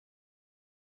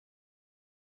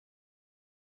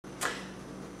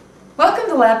Welcome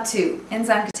to Lab 2,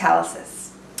 Enzyme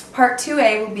Catalysis. Part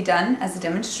 2A will be done as a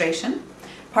demonstration.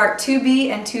 Part 2B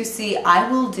and 2C I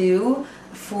will do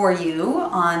for you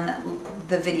on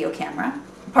the video camera.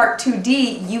 Part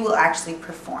 2D you will actually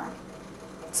perform.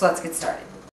 So let's get started.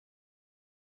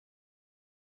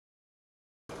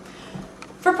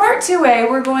 For Part 2A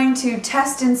we're going to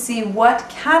test and see what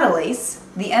catalase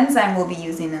the enzyme we'll be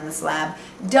using in this lab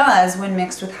does when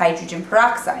mixed with hydrogen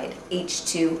peroxide,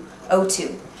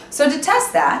 H2O2. So to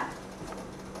test that,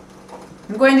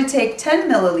 I'm going to take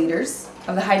 10 milliliters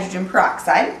of the hydrogen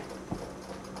peroxide,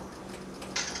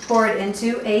 pour it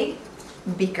into a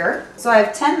beaker. So I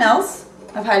have 10 mils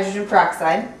of hydrogen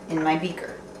peroxide in my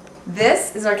beaker.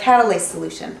 This is our catalase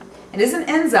solution. It is an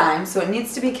enzyme, so it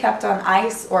needs to be kept on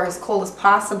ice or as cold as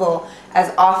possible,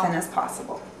 as often as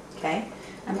possible. Okay?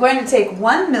 I'm going to take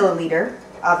 1 milliliter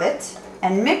of it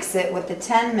and mix it with the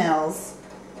 10 mils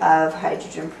of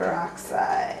hydrogen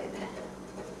peroxide.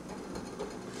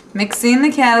 Mixing the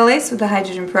catalase with the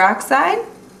hydrogen peroxide.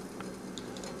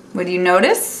 What do you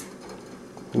notice?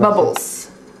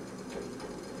 Bubbles.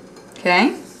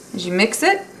 Okay? As you mix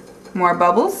it, more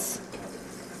bubbles.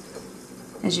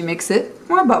 As you mix it,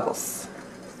 more bubbles.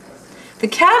 The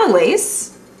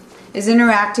catalase is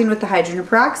interacting with the hydrogen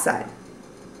peroxide.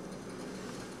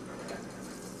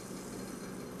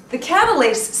 The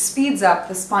catalase speeds up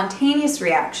the spontaneous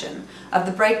reaction of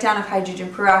the breakdown of hydrogen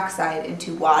peroxide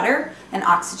into water and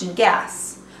oxygen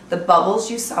gas. The bubbles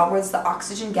you saw was the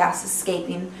oxygen gas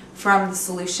escaping from the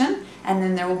solution, and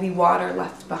then there will be water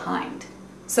left behind.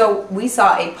 So we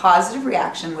saw a positive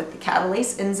reaction with the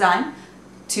catalase enzyme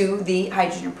to the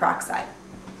hydrogen peroxide.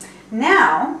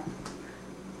 Now,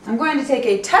 I'm going to take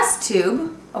a test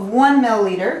tube of 1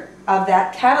 milliliter of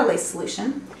that catalase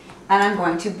solution, and I'm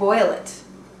going to boil it.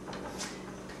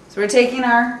 So we're taking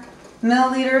our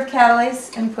milliliter of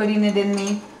catalase and putting it in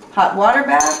the hot water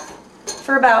bath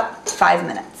for about 5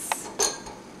 minutes.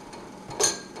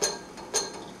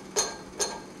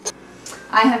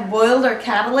 I have boiled our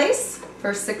catalase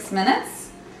for 6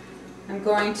 minutes. I'm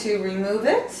going to remove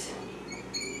it.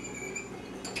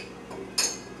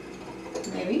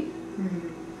 Maybe.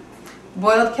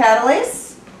 Boiled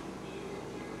catalase.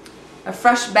 A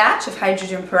fresh batch of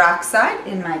hydrogen peroxide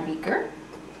in my beaker.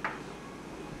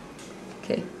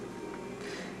 Okay.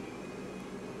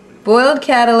 Boiled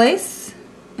catalase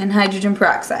and hydrogen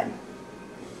peroxide.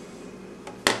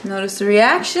 Notice the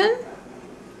reaction.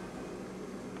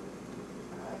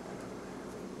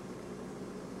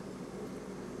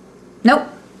 Nope,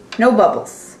 no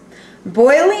bubbles.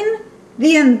 Boiling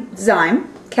the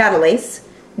enzyme catalase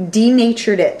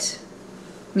denatured it.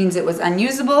 Means it was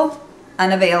unusable,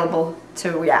 unavailable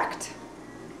to react.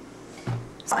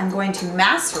 So I'm going to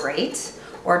macerate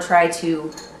or try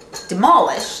to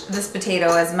demolish this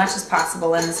potato as much as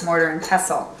possible in this mortar and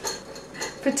pestle.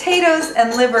 Potatoes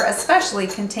and liver especially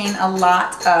contain a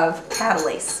lot of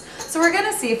catalase. So we're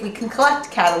going to see if we can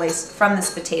collect catalase from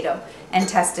this potato and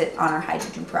test it on our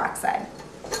hydrogen peroxide.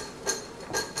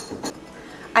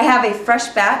 I have a fresh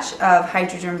batch of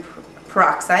hydrogen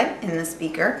peroxide in this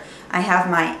beaker. I have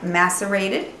my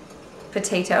macerated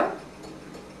potato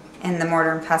in the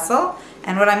mortar and pestle.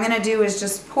 And what I'm going to do is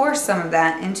just pour some of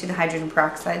that into the hydrogen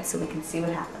peroxide so we can see what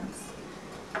happens.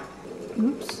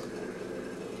 Oops.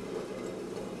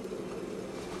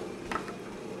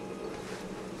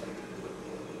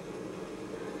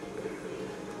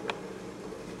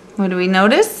 What do we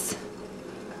notice?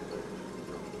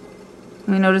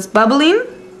 We notice bubbling.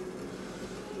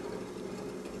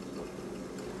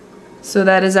 So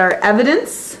that is our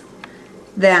evidence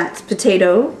that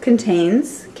potato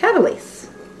contains catalase.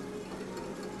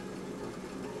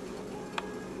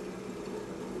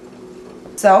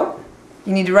 So,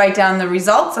 you need to write down the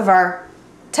results of our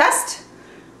test.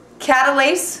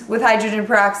 Catalase with hydrogen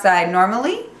peroxide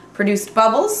normally produced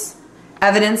bubbles,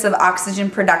 evidence of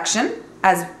oxygen production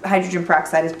as hydrogen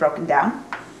peroxide is broken down.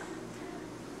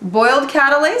 Boiled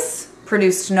catalase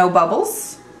produced no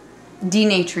bubbles,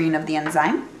 denaturing of the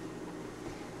enzyme.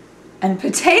 And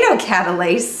potato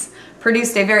catalase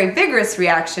produced a very vigorous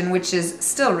reaction, which is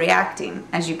still reacting,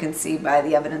 as you can see by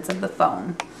the evidence of the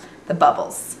foam, the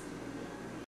bubbles.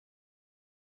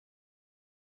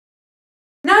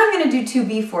 Now I'm going to do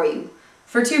 2B for you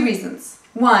for 2 reasons.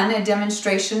 1, a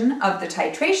demonstration of the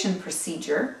titration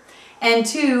procedure, and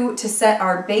 2, to set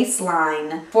our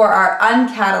baseline for our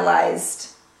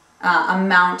uncatalyzed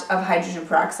amount of hydrogen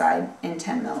peroxide in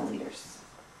 10 milliliters.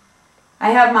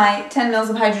 I have my 10 mils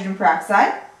of hydrogen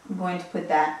peroxide. I'm going to put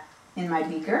that in my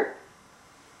beaker.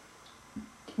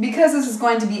 Because this is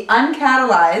going to be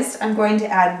uncatalyzed, I'm going to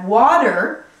add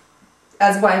water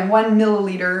as my 1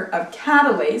 milliliter of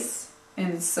catalase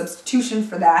in substitution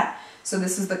for that. So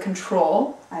this is the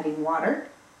control, adding water.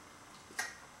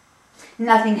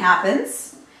 Nothing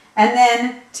happens. And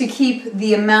then to keep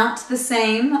the amount the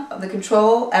same, the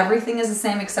control, everything is the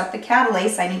same except the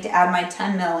catalase, I need to add my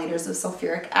 10 milliliters of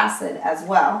sulfuric acid as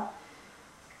well.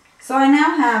 So I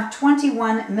now have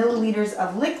 21 milliliters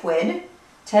of liquid,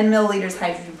 10 milliliters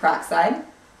hydrogen peroxide,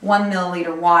 1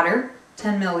 milliliter water,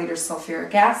 10 milliliters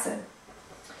sulfuric acid.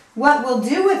 What we'll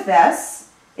do with this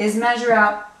is measure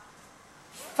out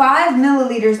 5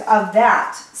 milliliters of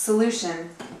that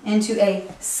solution into a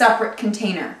separate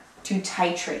container to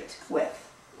titrate with.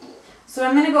 So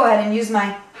I'm going to go ahead and use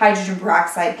my hydrogen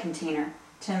peroxide container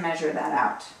to measure that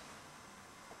out.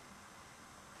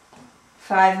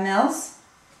 5 mils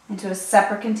into a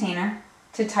separate container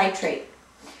to titrate.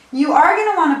 You are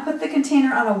going to want to put the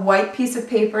container on a white piece of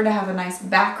paper to have a nice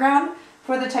background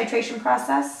for the titration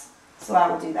process, so I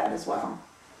will do that as well.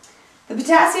 The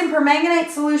potassium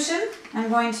permanganate solution I'm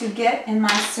going to get in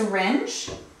my syringe.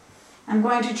 I'm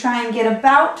going to try and get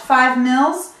about 5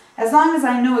 mils. As long as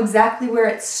I know exactly where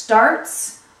it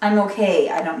starts, I'm okay.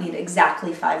 I don't need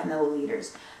exactly 5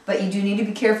 milliliters. But you do need to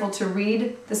be careful to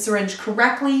read the syringe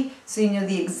correctly so you know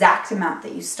the exact amount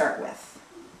that you start with.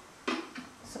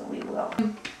 So we will.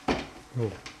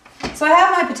 So I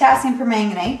have my potassium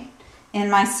permanganate in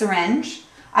my syringe.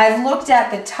 I've looked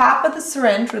at the top of the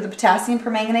syringe where the potassium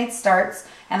permanganate starts,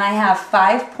 and I have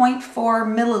 5.4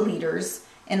 milliliters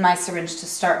in my syringe to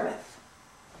start with.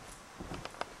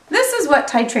 This is what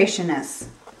titration is.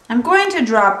 I'm going to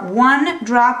drop 1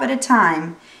 drop at a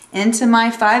time into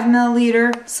my 5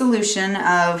 milliliter solution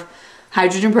of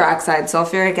hydrogen peroxide,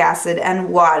 sulfuric acid, and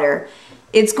water.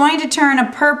 It's going to turn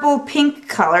a purple-pink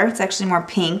color. It's actually more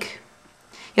pink.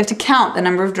 You have to count the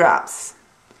number of drops.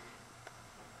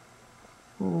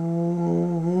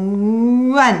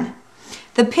 1.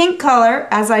 The pink color,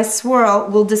 as I swirl,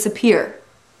 will disappear.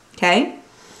 Okay?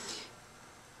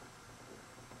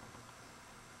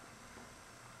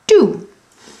 2.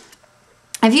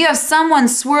 If you have someone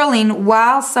swirling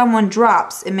while someone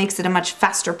drops, it makes it a much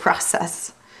faster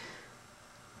process.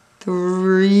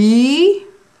 3.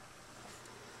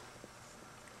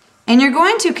 And you're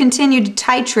going to continue to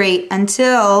titrate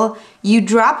until you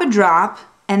drop a drop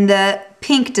and the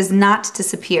pink does not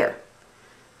disappear.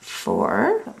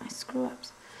 4. Got my screw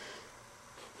ups.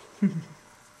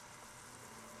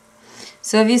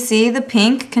 So if you see, the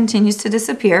pink continues to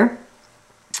disappear.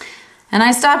 And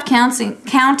I stopped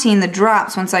counting the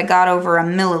drops once I got over a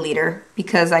milliliter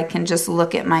because I can just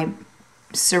look at my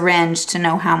syringe to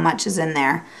know how much is in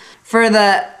there. For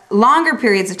the longer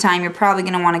periods of time, you're probably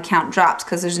going to want to count drops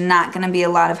because there's not going to be a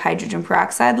lot of hydrogen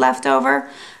peroxide left over.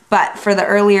 But for the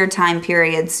earlier time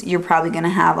periods, you're probably going to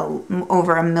have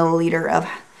over a milliliter of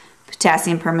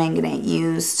potassium permanganate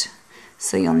used.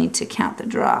 So you'll need to count the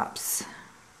drops.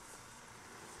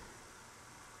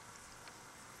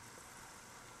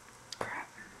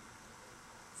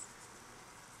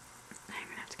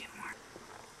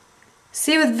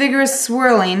 See with vigorous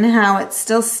swirling how it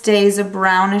still stays a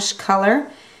brownish color.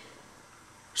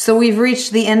 So we've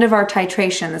reached the end of our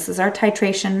titration. This is our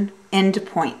titration end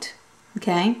point.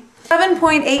 Okay?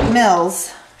 7.8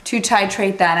 mils to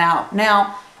titrate that out.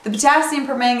 Now, the potassium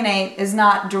permanganate is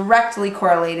not directly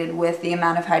correlated with the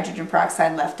amount of hydrogen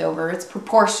peroxide left over. It's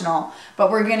proportional,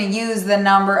 but we're going to use the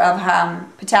number of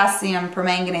potassium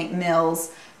permanganate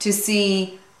mils to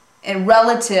see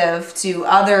relative to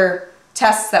other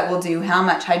tests that we'll do how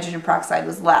much hydrogen peroxide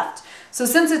was left. So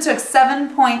since it took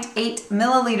 7.8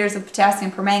 milliliters of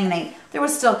potassium permanganate, there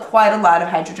was still quite a lot of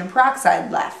hydrogen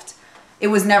peroxide left. It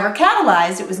was never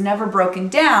catalyzed, it was never broken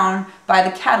down by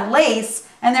the catalase,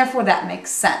 and therefore that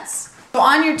makes sense. So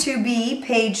on your 2B,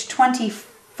 page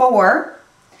 24,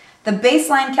 the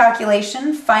baseline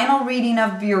calculation, final reading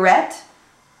of burette,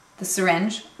 the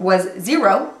syringe, was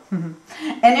 0.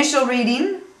 Initial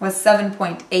reading was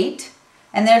 7.8.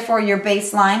 And therefore your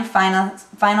baseline,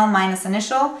 final minus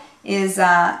initial, is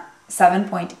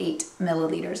 7.8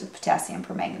 milliliters of potassium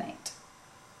permanganate.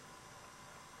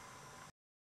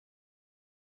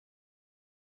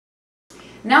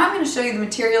 Now I'm going to show you the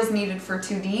materials needed for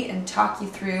 2D and talk you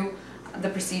through the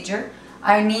procedure.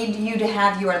 I need you to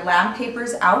have your lab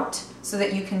papers out so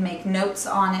that you can make notes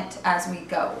on it as we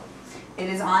go. It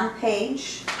is on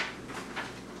page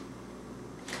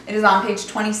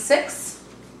 26.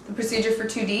 The procedure for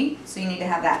 2D, so you need to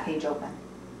have that page open.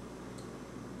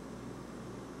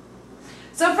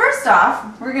 So first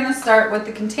off, we're going to start with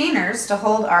the containers to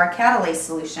hold our catalase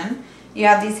solution. You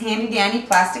have these handy-dandy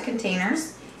plastic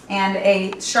containers and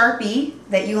a Sharpie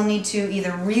that you will need to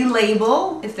either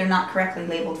relabel if they're not correctly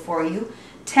labeled for you.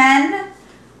 10,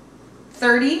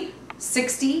 30,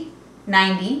 60,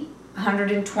 90,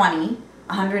 120,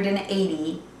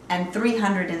 180, and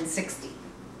 360.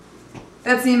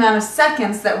 That's the amount of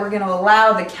seconds that we're going to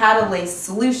allow the catalase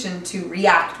solution to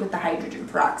react with the hydrogen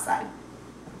peroxide.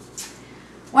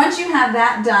 Once you have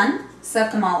that done,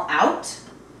 set them all out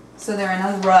so they're in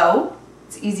a row.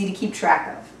 It's easy to keep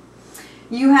track of.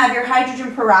 You have your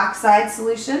hydrogen peroxide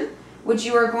solution, which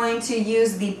you are going to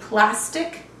use the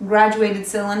plastic graduated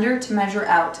cylinder to measure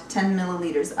out 10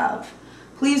 milliliters of.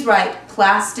 Please write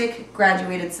plastic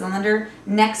graduated cylinder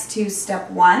next to step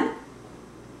 1.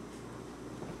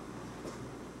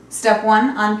 Step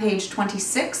 1 on page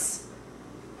 26,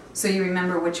 so you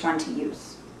remember which one to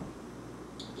use.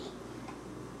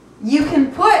 You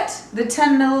can put the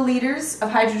 10 milliliters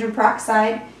of hydrogen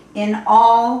peroxide in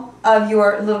all of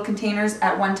your little containers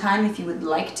at one time if you would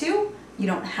like to. You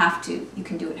don't have to. You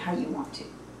can do it how you want to.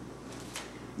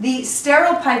 The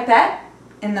sterile pipette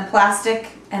in the plastic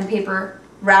and paper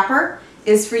wrapper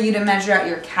is for you to measure out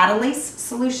your catalase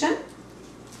solution.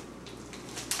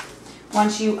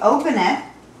 Once you open it,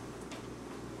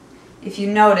 if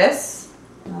you notice,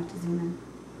 I'll have to zoom in.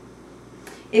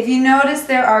 If you notice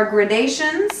there are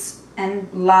gradations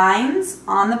and lines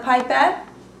on the pipette,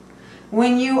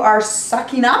 when you are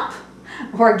sucking up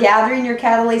or gathering your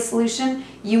catalase solution,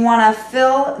 you want to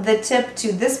fill the tip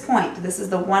to this point. This is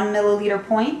the 1 milliliter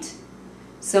point.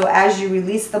 So as you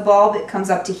release the bulb, it comes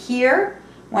up to here.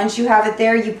 Once you have it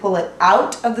there, you pull it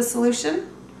out of the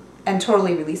solution and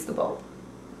totally release the bulb.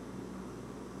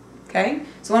 Okay?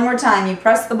 So one more time, you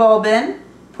press the bulb in,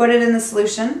 put it in the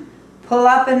solution, pull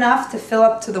up enough to fill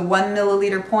up to the 1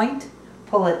 milliliter point,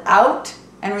 pull it out,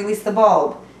 and release the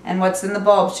bulb. And what's in the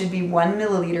bulb should be 1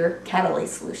 milliliter catalase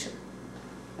solution.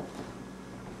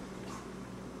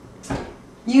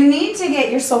 You need to get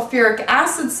your sulfuric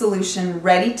acid solution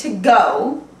ready to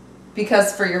go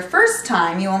because for your first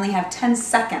time you only have 10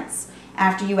 seconds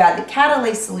after you add the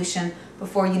catalase solution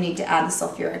before you need to add the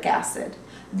sulfuric acid.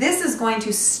 This is going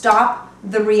to stop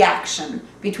the reaction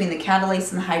between the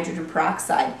catalase and the hydrogen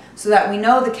peroxide so that we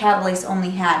know the catalase only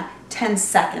had 10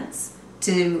 seconds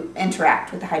to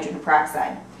interact with the hydrogen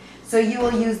peroxide. So you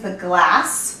will use the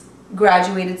glass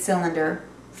graduated cylinder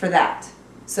for that.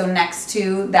 So next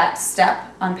to that step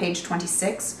on page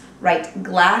 26, write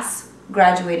glass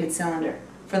graduated cylinder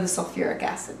for the sulfuric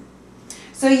acid.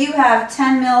 So you have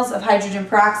 10 mils of hydrogen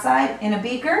peroxide in a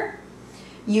beaker.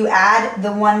 You add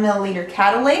the 1 milliliter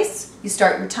catalase. You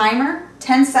start your timer,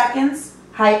 10 seconds,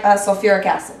 sulfuric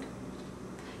acid.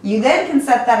 You then can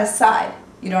set that aside.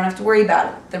 You don't have to worry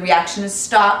about it. The reaction is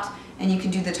stopped and you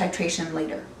can do the titration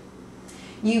later.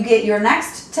 You get your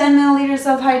next 10 milliliters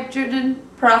of hydrogen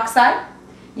peroxide.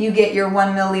 You get your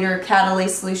 1 milliliter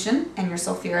catalase solution and your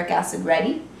sulfuric acid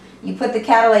ready. You put the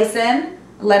catalase in,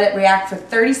 let it react for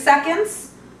 30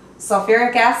 seconds.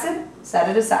 Sulfuric acid, set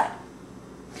it aside.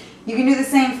 You can do the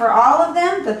same for all of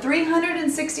them. The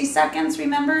 360 seconds,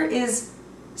 remember, is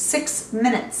 6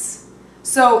 minutes.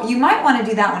 So you might want to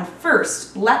do that one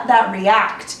first. Let that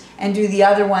react and do the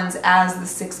other ones as the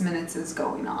 6 minutes is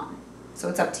going on. So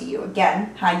it's up to you,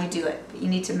 again, how you do it. But you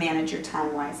need to manage your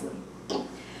time wisely.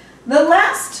 The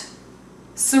last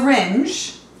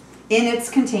syringe in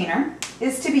its container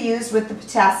is to be used with the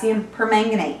potassium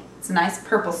permanganate. It's a nice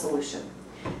purple solution.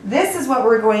 This is what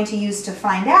we're going to use to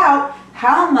find out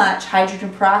how much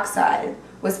hydrogen peroxide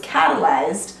was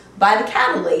catalyzed by the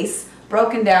catalase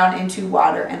broken down into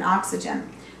water and oxygen.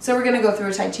 So we're going to go through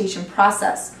a titration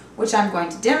process, which I'm going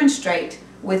to demonstrate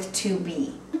with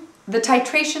 2B. The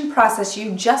titration process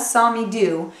you just saw me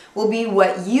do will be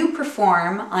what you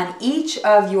perform on each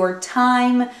of your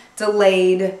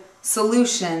time-delayed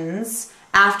solutions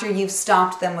after you've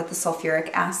stopped them with the sulfuric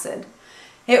acid.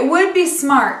 It would be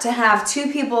smart to have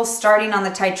 2 people starting on the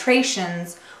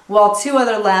titrations while 2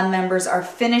 other lab members are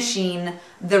finishing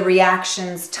the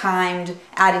reactions timed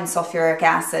adding sulfuric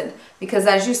acid, because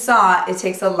as you saw, it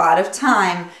takes a lot of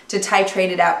time to titrate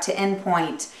it out to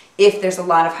endpoint if there's a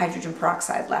lot of hydrogen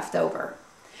peroxide left over.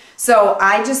 So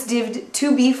I just did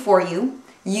 2B for you.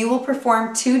 You will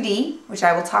perform 2D, which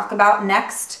I will talk about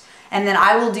next, and then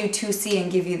I will do 2C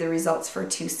and give you the results for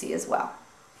 2C as well.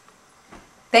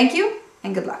 Thank you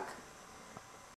and good luck.